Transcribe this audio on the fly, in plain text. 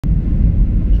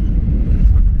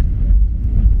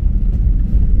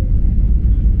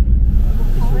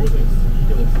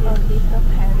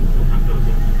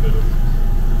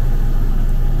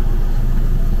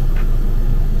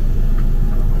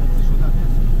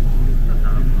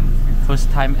First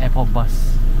time airport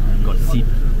bus. Got seat.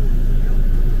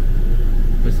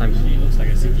 First time. It looks like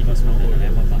a city bus now or an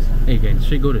airport bus. Hey, can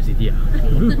straight go to city.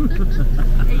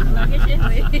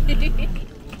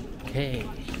 Okay,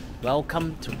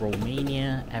 welcome to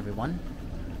Romania, everyone.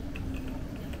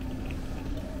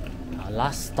 Our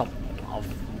last stop of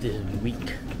the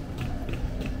week.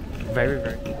 Very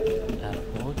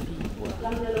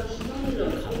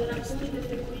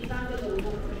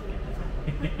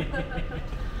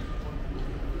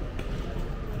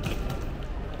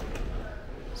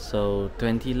So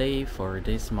 20 lei for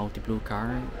this multi-blue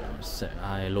car.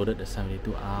 I loaded the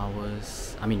 72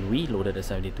 hours. I mean, we loaded the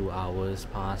 72 hours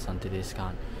pass onto this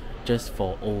card just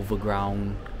for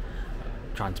overground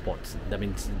transports. That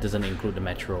means it doesn't include the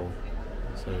metro.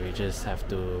 So you just have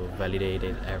to validate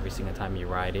it every single time you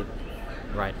ride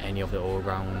any of the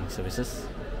overground services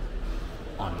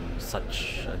on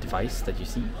such a device that you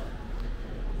see.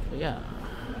 So yeah,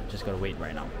 just gotta wait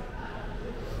right now.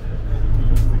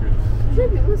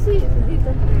 People see it's a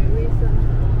different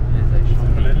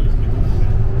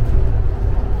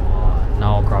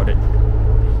Now crowded.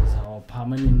 It's our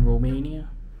apartment in Romania.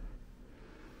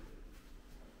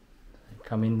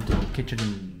 Come into the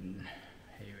kitchen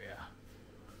area.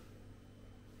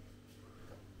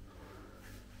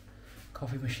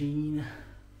 Coffee machine.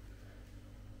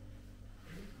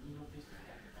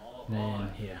 Then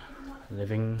here,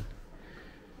 living.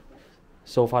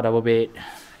 Sofa double bed.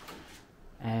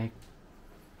 Air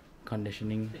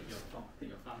conditioning.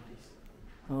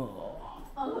 Oh,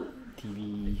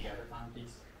 TV.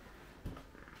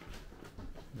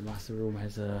 The master room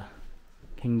has a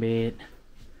king bed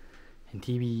and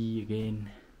TV again,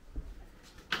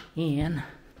 and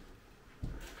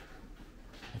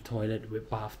a toilet with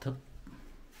bathtub.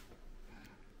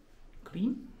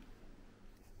 Clean.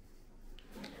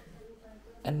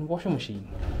 And washing machine.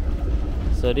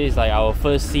 So this is like our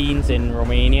first scenes in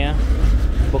Romania,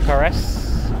 Bucharest.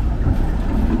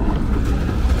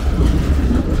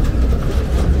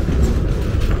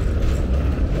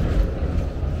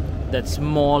 That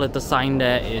small little sign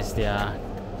there is their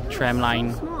tram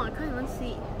line. So small, I can't even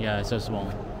see. Yeah, it's so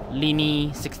small.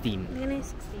 Linie 16. Linie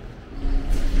 16.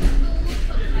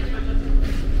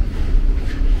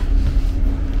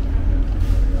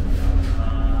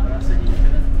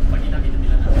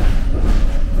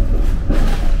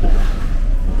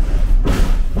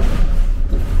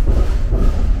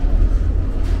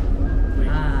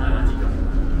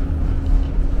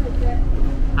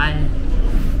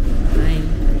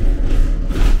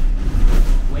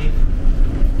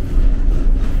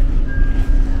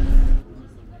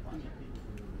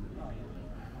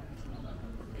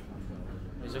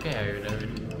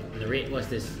 The rate was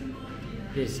this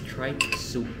tripe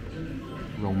soup,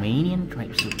 Romanian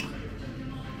tripe soup.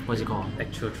 What's it called?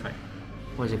 Actual tribe.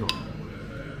 What's it called?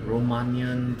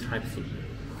 Romanian tribe soup.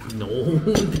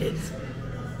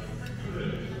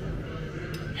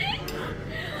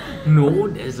 No,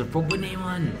 there's a proper name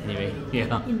one. Anyway,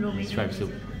 yeah, it's tripe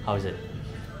soup. How is it?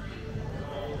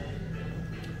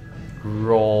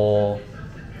 Raw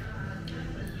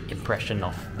impression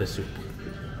of the soup.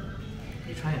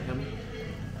 You try and tell me.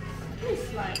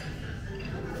 It's like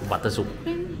Butter soup.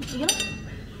 yeah.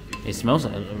 It smells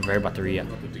very buttery. Yeah.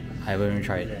 I haven't even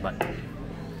tried it, but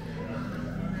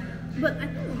But I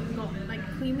think it's got like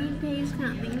creamy taste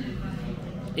kind of thing.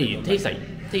 it tastes like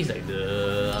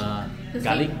the The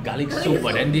garlic soup,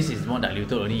 but then this is more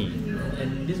diluted only.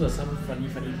 And this was some funny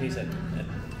taste at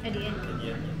At the end.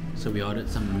 the end. So we ordered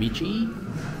some michi,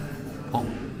 pork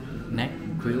neck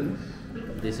grill.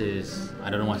 This is, I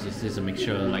don't know what this is. This is a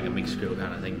mixture, like a mixed grill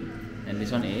kind of thing. And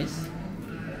this one is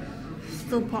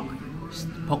Still pork.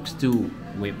 pork stew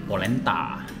with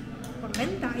polenta.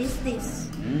 Polenta is this.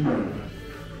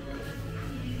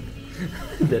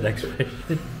 That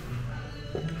expression.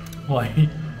 Why?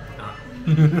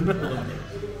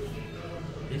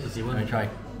 This is I even try.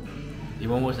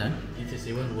 Even worse, eh? It is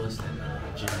even worse than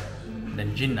gin.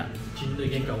 Then gin, ah. Gin 都已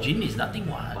經夠 Gin is nothing,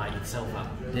 what? by itself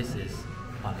This is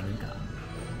palinka.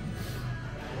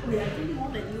 We are doing more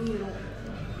than you know.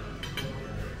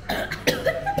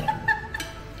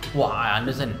 Wow, I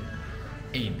understand.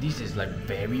 Hey, this is like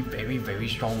very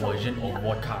strong version of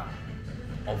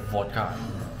vodka.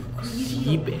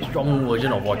 Sibei strong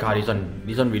version of vodka.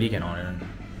 This one really cannot.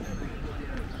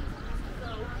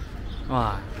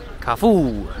 Wow,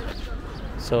 Carrefour.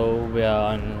 So we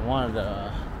are on one of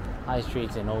the high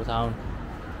streets in Old Town.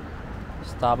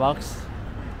 Starbucks,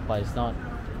 but it's not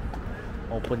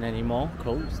open anymore.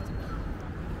 Closed.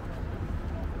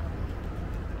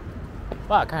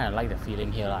 But I kind of like the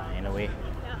feeling here, in a way.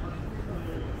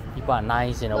 People are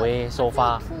nice in a way so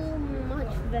far. Too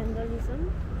much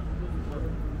vandalism.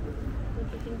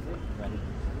 Don't you think so?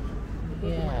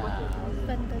 Yeah.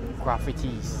 Vandalism.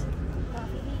 Graffitis.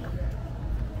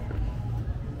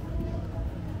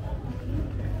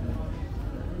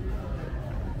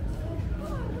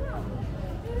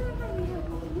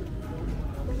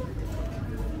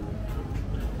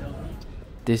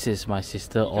 This is my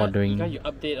sister ordering. You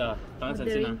update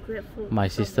Ordering Grab food My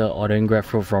from- sister ordering grab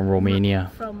food from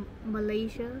Romania. From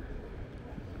Malaysia.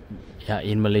 Yeah,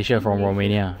 in Malaysia from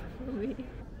Romania.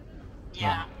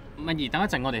 Yeah. 乜兒等一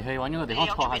陣，我哋去揾一個地方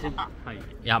坐下先。係。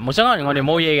呀，冇相干，我哋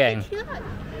冇嘢嘅。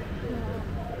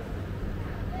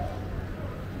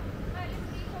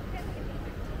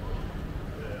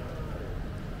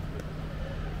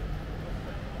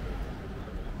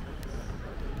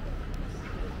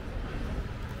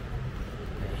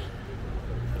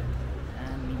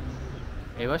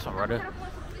Eh, where's my brother?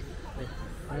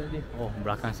 Oh,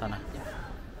 belakang sana.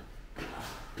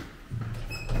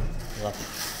 Gelap.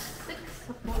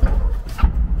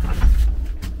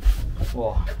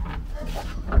 Wah.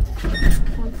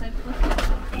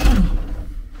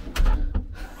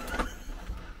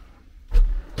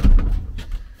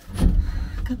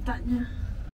 Katanya.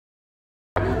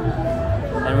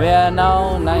 And we are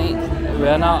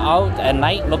now out at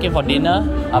night looking for dinner.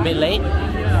 A bit late.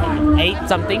 8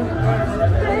 something.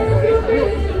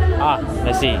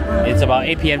 Let's see. It's about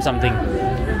 8 p.m. something.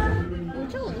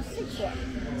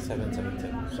 7, 7,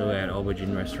 10. So we're at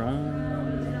Aubergine restaurant.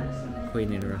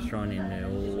 Queen in restaurant in the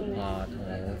old part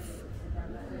of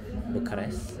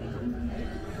Bucharest.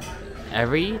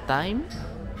 Every time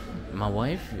my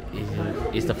wife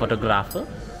is the photographer.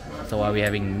 So while we're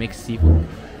having mixed seafood.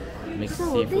 Mixed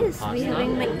seafood pasta. We're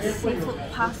having mixed seafood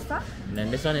pasta. And then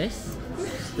this one is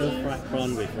Stir-fried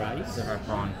prawn with rice. stir-fried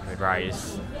prawn with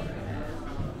rice.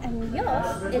 And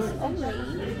yours is only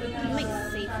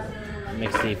mixed seafood.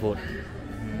 Mixed seafood.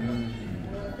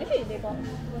 Maybe they got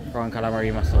Prawn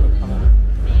calamari mussel.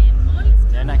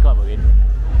 Then I club again.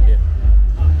 Here.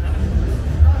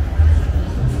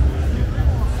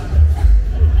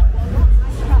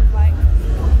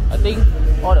 I think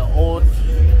all the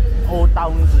old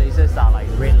town places are like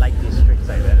red light districts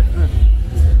like that.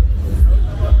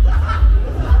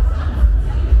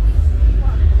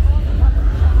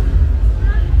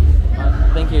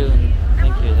 Thank you.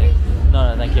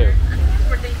 No, thank you.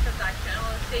 For the introduction,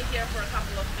 I'll stay here for a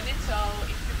couple of minutes. So,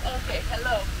 if you, okay,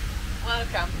 hello,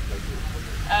 welcome.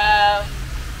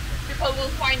 People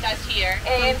will find us here.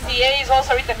 And Siah is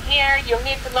also written here. You'll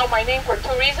need to know my name for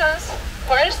 2 reasons.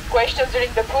 First, questions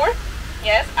during the tour.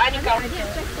 Yes, and you can.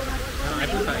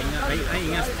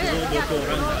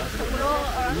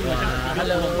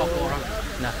 Hello.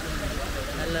 Nah.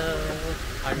 Hello.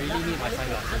 I really need my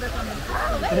sunglasses.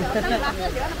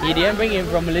 He didn't bring him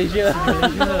from Malaysia.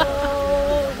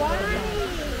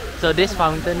 So this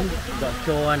fountain got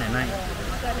shown at night.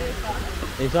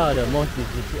 It's one of the most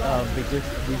biggest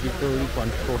digitally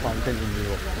controlled fountain in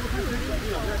Europe.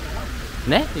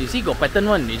 Ne? You see, got pattern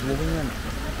one. It's moving one.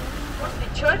 The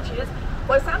churches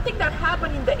was something that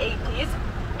happened in the 80s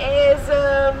as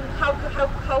how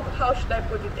should I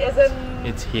put it, as an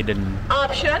It's hidden.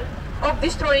 option of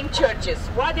destroying churches.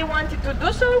 Why they wanted to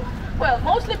do so? Well,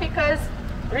 mostly because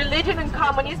religion and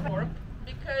communism.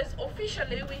 Because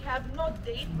officially we have no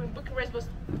date when Bucharest was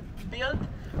built,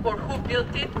 or who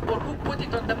built it, or who put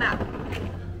it on the map.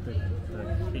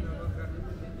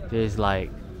 This is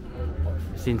like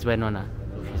since when one?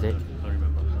 Is it? I don't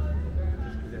remember.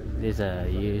 This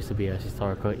used to be a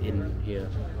historical inn here.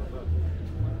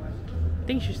 I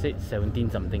think she said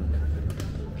 17 something.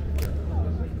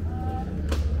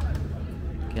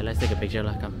 Okay, let's take a picture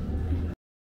lah, come.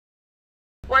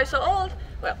 Why so old?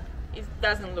 Well, it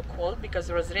doesn't look old because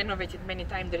it was renovated many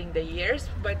times during the years,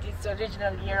 but its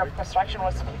original year of construction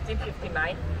was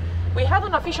 1559. We have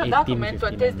an official document to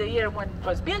attest the year when it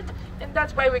was built, and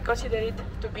that's why we consider it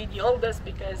to be the oldest,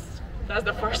 because that's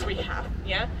the first we have.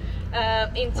 Yeah.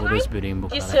 In time, Oldest building in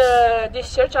Bucharest.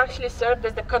 this church actually served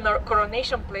as the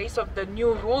coronation place of the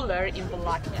new ruler in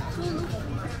Wallachia.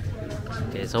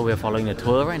 Okay, so we're following the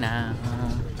tour right now.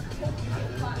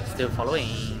 Still following.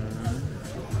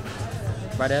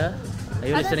 Brother, are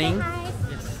you listening?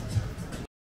 Yes.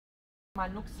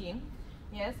 Manuksin,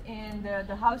 yes, and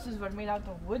the houses were made out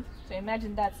of wood. So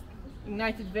imagine that's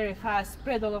ignited very fast,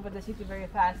 spread all over the city very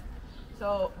fast.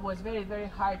 So it was very, very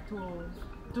hard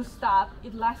to stop.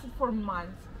 It lasted for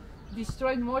months.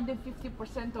 Destroyed more than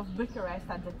 50% of Bucharest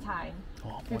at the time.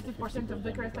 50% of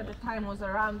Bucharest at the time was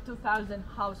around 2,000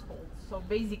 households. So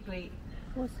basically,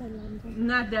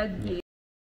 not that big.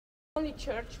 only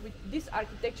church with this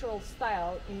architectural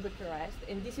style in Bucharest,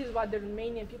 and this is what the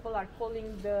Romanian people are calling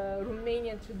the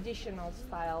Romanian traditional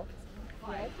style,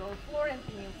 right? Or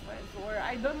Florentine influence, or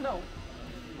I don't know.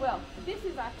 Well, this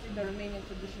is actually the Romanian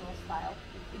traditional style.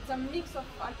 It's a mix of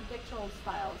architectural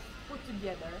styles put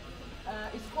together.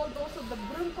 It's called also the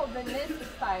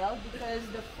Brâncovenesc style because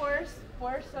the first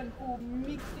person who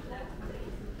mixed it.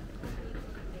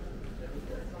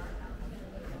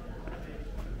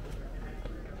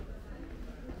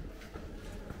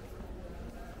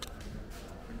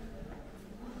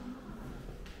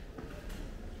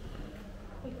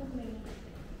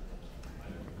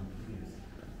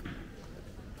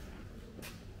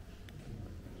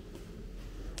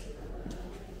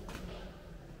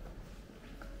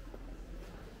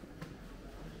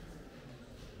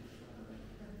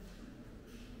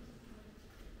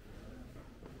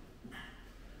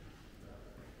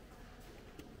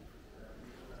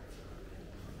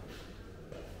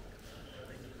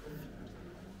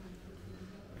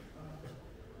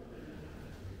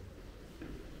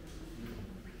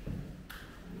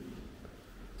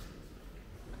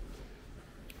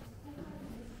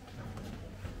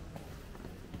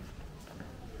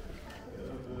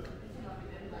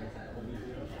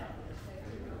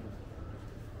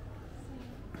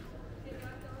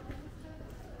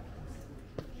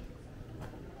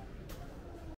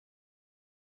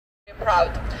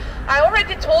 Proud. I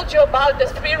already told you about the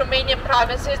 3 Romanian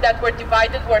provinces that were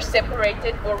divided, were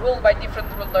separated, were ruled by different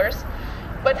rulers.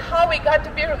 But how we got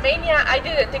to be Romania, I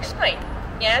didn't explain.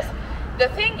 Yes, the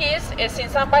thing is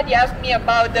since somebody asked me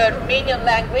about the Romanian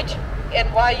language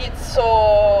and why it's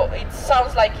so, it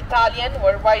sounds like Italian,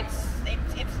 or why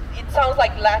it sounds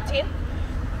like Latin.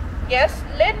 Yes,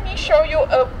 let me show you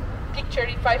a picture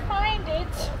if I find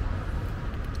it.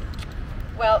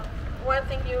 Well, one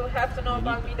thing you have to know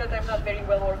about me that I'm not very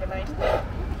well organized,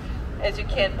 as you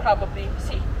can probably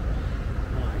see.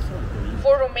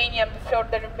 For Romania, for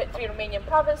the 3 Romanian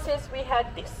provinces, we had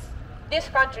this. This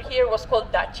country here was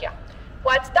called Dacia.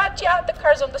 What's Dacia? The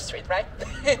cars on the street, right?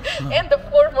 And the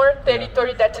former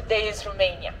territory that today is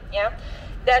Romania. Yeah,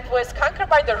 that was conquered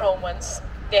by the Romans.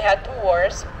 They had 2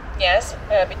 wars. Yes,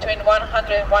 between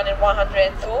 101 and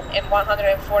 102, and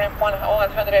 104 and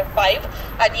 105.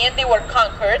 At the end, they were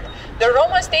conquered. The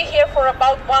Romans stayed here for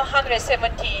about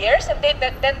 170 years, and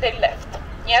then they left.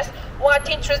 Yes, what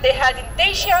interest they had in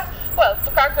Dacia? Well,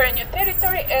 to conquer a new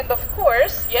territory, and of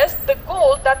course, yes, the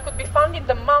gold that could be found in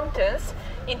the mountains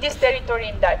in this territory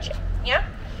in Dacia. Yeah,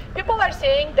 people are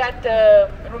saying that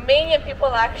Romanian people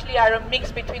actually are a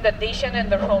mix between the Dacian and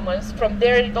the Romans. From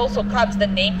there, it also comes the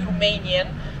name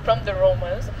Romanian from the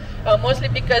Romans, mostly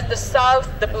because the south,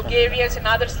 the Bulgarians and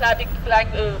other Slavic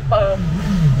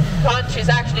countries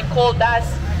actually called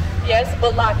us, yes,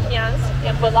 Valachians,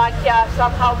 and Wallachia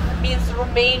somehow means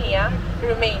Romania,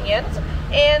 Romanians.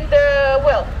 And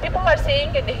well, people are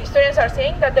saying, and the historians are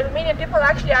saying, that the Romanian people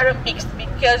actually are a mixed,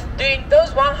 because during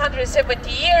those 170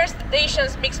 years, the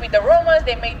Dacians mixed with the Romans,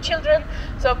 they made children,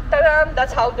 so ta-da,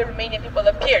 that's how the Romanian people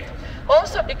appeared.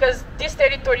 Also, because this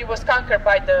territory was conquered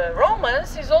by the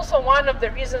Romans, is also one of the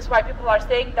reasons why people are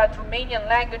saying that Romanian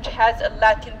language has a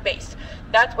Latin base.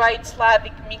 That's why it's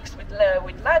Slavic mixed with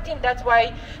Latin. That's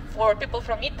why for people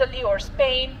from Italy or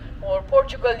Spain or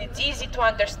Portugal, it's easy to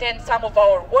understand some of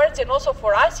our words, and also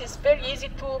for us, it's very easy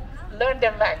to learn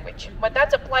their language. But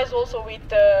that applies also with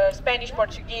Spanish,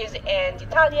 Portuguese, and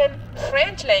Italian.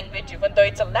 French language, even though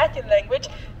it's a Latin language,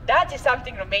 that is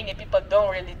something Romanian people don't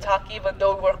really talk, even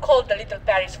though we're called the Little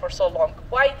Paris for so long.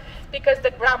 Why? Because the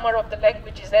grammar of the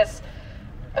language is as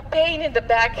a pain in the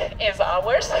back as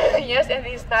ours, yes, and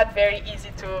it's not very easy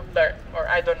to learn, or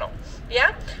I don't know.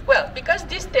 Yeah, well, because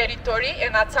this territory,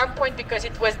 and at some point because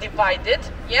it was divided,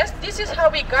 yes, this is how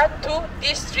we got to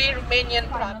these 3 Romanian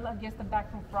final against the back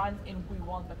from France, and we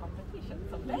won the competition.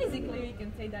 So basically, we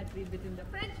can say that we between the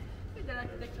French with the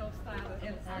architectural style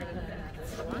and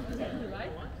Ireland,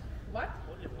 right? What?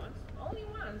 Only once. Only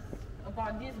once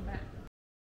about this map.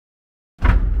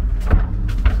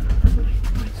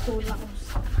 So loud.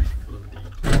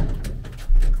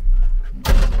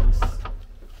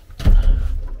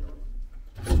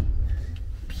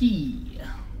 P.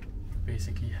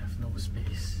 Basically have no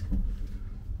space.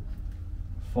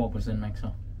 4% max.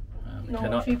 No,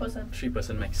 cannot, 3%.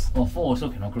 3% max. Oh, 4 also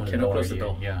cannot close the door. Cannot close the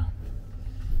already, door. Yeah.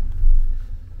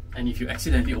 And if you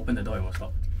accidentally open the door, it will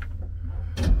stop.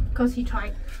 Because he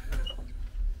tried.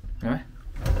 Right?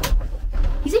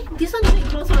 He said, this one is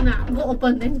close one, go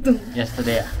open, then boom.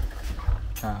 Yesterday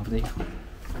today.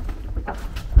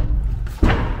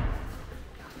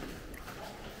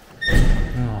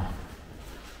 Oh.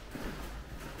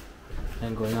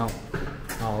 Then going out,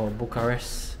 our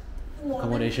Bucharest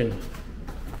accommodation.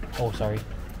 Oh, sorry.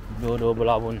 Dua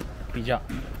belah pun pijak.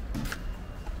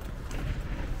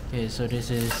 Okay, so this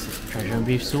is traditional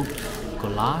beef soup,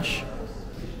 goulash,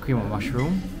 cream of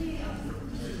mushroom,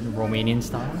 Romanian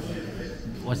style.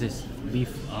 What's this? Beef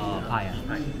pie?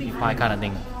 Beef pie kind of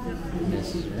thing.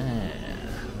 This,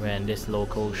 we're in this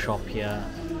local shop here.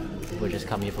 People just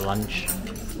come here for lunch.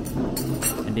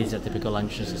 And these are typical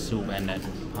lunches, soup and that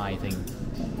pie thing.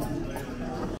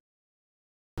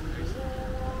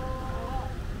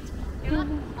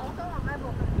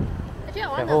 Actually, I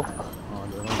want Careful.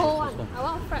 the cold one. I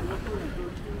want frappe.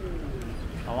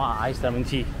 I want iced lemon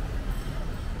tea.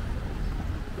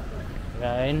 We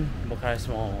are in Bucharest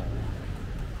Mall.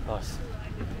 Of course.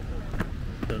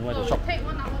 Don't know where to So shop. it take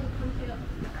 1 hour to come here.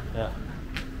 Yeah.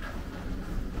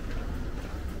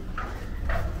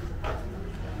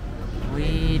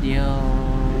 Video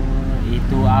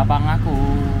itu abang aku.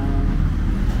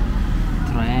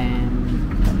 Tram.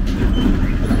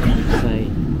 Say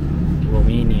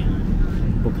Romania,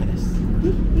 Bucharest.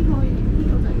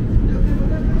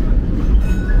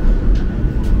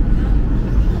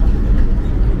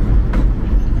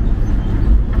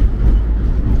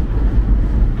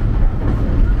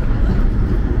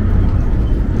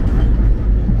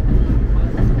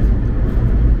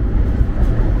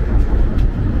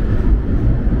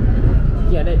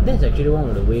 That's actually one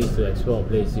of the ways to explore a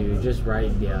place. You just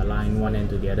ride their line one end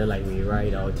to the other like we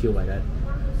ride our tube like that.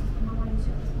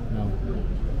 No.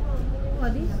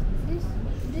 Well, this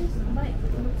bike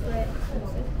looks very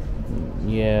expensive.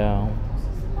 Yeah.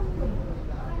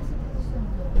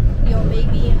 Your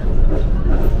baby.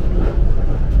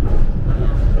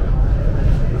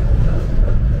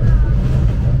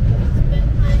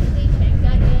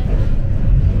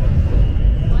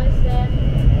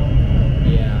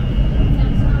 Yeah.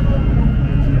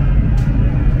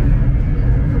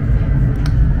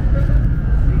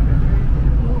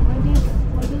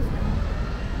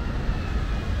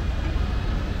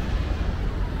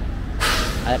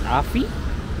 At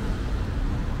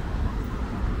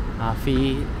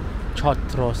Afi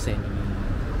Chotrosen.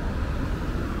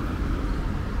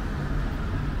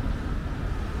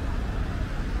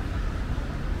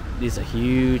 This is a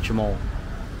huge mall.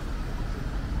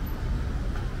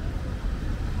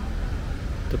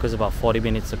 Took us about 40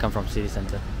 minutes to come from city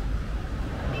center.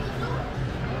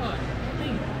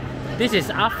 This is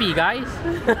Afi, guys.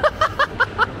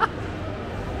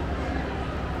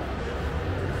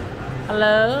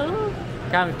 Hello.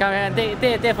 Come,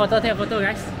 take a photo,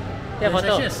 guys. Take a photo. There's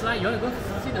actually a slide. You want to go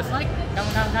see the slide?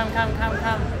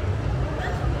 Come.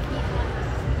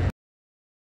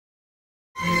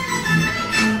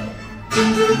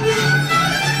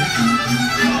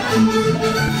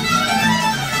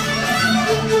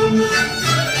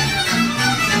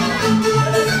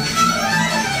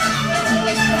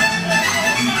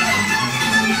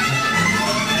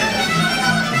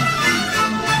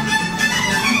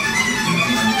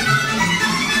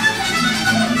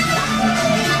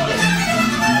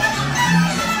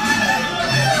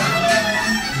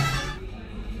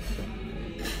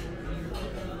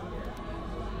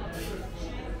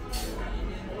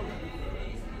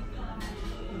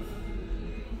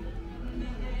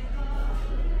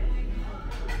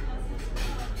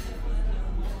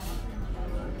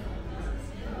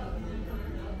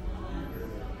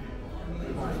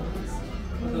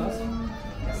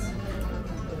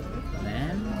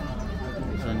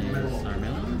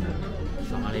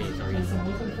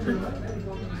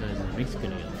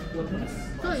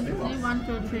 So it's only 1,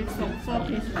 2, 3, 4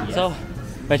 pieces. So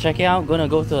we're checking out, gonna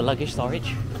go to the luggage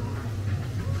storage.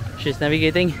 She's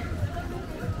navigating,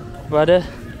 brother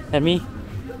and me.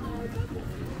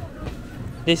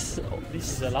 This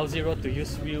This is a lousy road to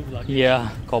use wheel luggage. yeah,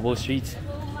 cobble streets.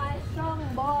 My strong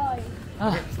boy.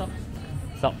 Ah, stop.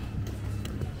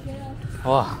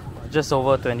 Wow, just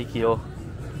over 20 kilo.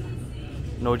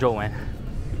 No joke, man.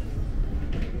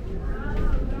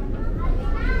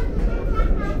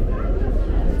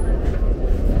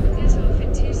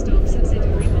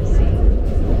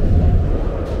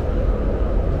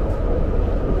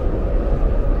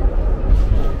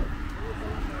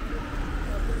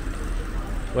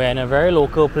 We're in a very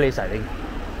local place, I think.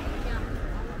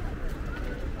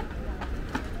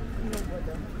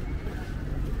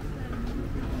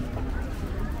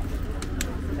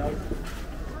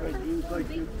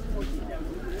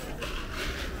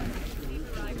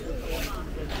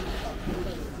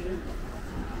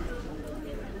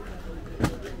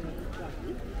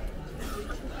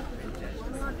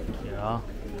 Yeah.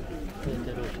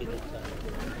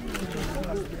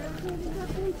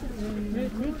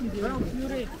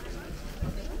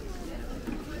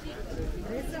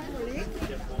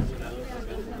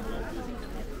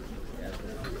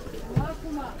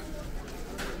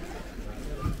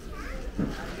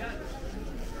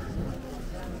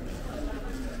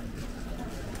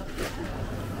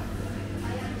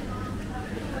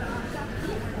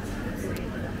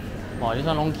 Wow, this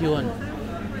one long queue one.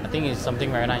 I think it's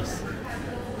something very nice.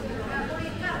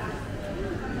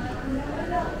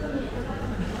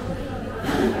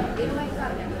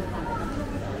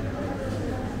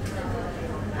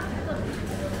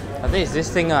 I think it's this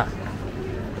thing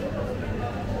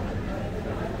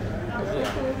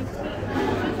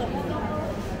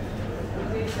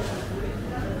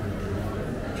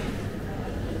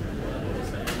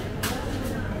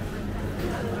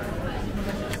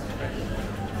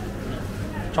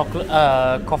chocolate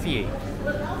coffee.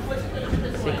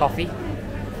 Say coffee.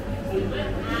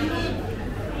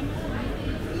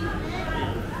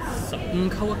 15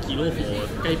溝1 kilo 貨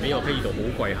雞髀我批到好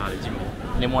貴下，你知冇？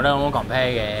你冇得咁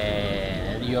compare 嘅。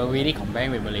You are really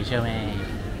comparing with Malaysia 咩？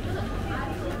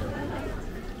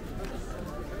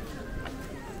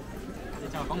你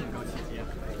就講唔夠廁紙啊！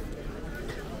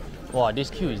哇 ，this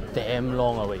queue is damn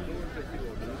long away.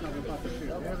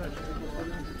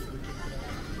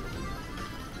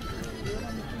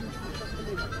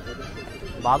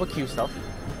 Barbecue stuff.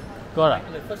 Got it.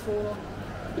 First row 咯。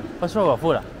First row got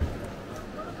food 啊？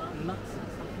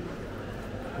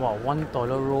哇，1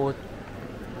 toilet roll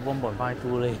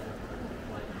 1.52咧。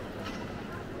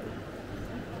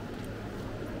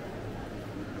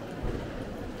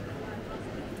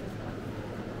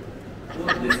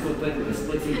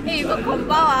Hey, you got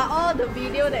compile all the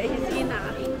video that he's in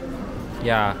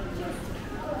Yeah.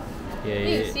 Then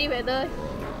you see whether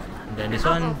Then this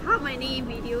out one, of how many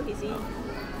video he's in.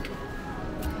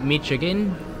 Mitch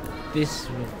again. This,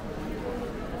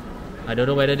 I don't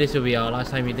know whether this will be our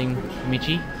last time meeting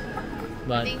Michi,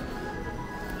 but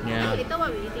yeah. Later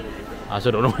what we eating? I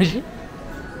also don't know Michi.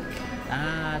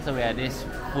 So we are at this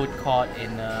food court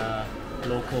in a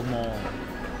local mall.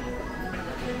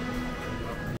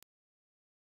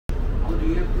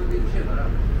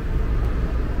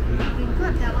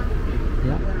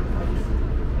 Yeah.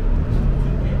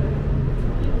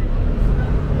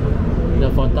 The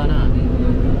Fontana.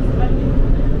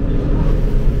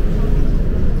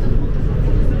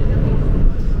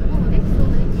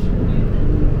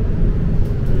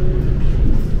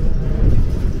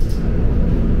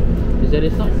 Is that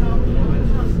it?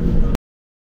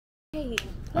 Hey,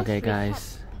 Okay,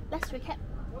 guys. Let's recap.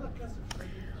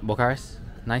 Bucharest,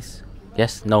 nice.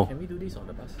 Yes, no. Can we do this on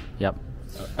the bus? Yep.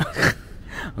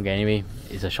 Okay, anyway,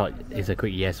 it's a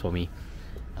quick yes for me.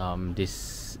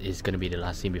 This is gonna be the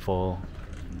last scene before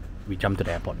we jump to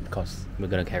the airport because we're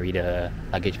gonna carry the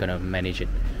luggage, gonna manage it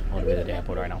all the way to the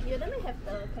airport right now. You don't have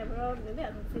the camera, maybe I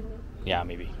can film you. Yeah,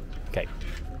 maybe. Okay,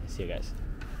 see you guys.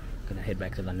 Gonna head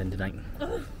back to London tonight.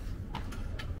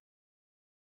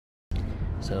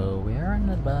 So we are on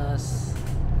the bus.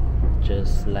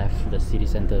 Just left the city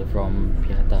center from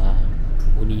Piazza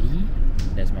Uniti.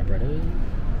 That's my brother.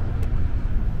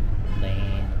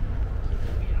 Then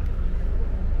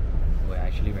we're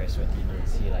actually very sweaty. You can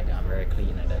see like I'm very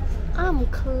clean like that. I'm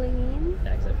clean.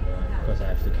 Yeah, except for because I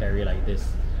have to carry like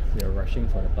this. We are rushing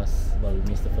for the bus, but we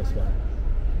missed the first one.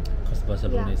 Because the bus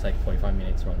alone is like 45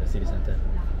 minutes from the city center.